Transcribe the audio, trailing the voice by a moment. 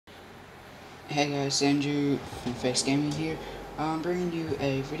Hey guys, Andrew from Face Gaming here. I'm bringing you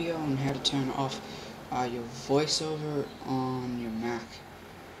a video on how to turn off your voiceover on your Mac.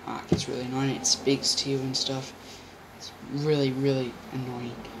 It gets really annoying. It speaks to you and stuff. It's really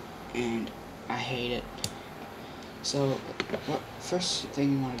annoying, and I hate it. So, what first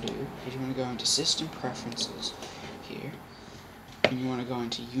thing you want to do is you want to go into System Preferences here, and you want to go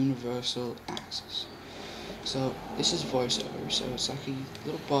into Universal Access. So this is voiceover, so it's like a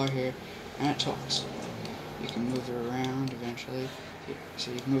little bar here, and it talks. You can move it around eventually. Here,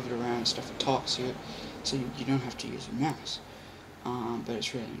 so you can move it around and stuff. It talks to you, so you don't have to use a mouse. But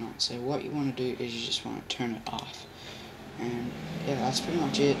it's really annoying. So what you want to do is you just want to turn it off. And yeah, that's pretty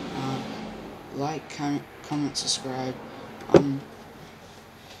much it. Like, comment, subscribe.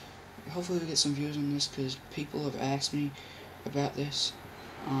 Hopefully we get some views on this because people have asked me about this.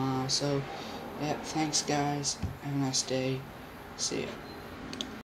 So yeah, thanks guys. Have a nice day. See ya.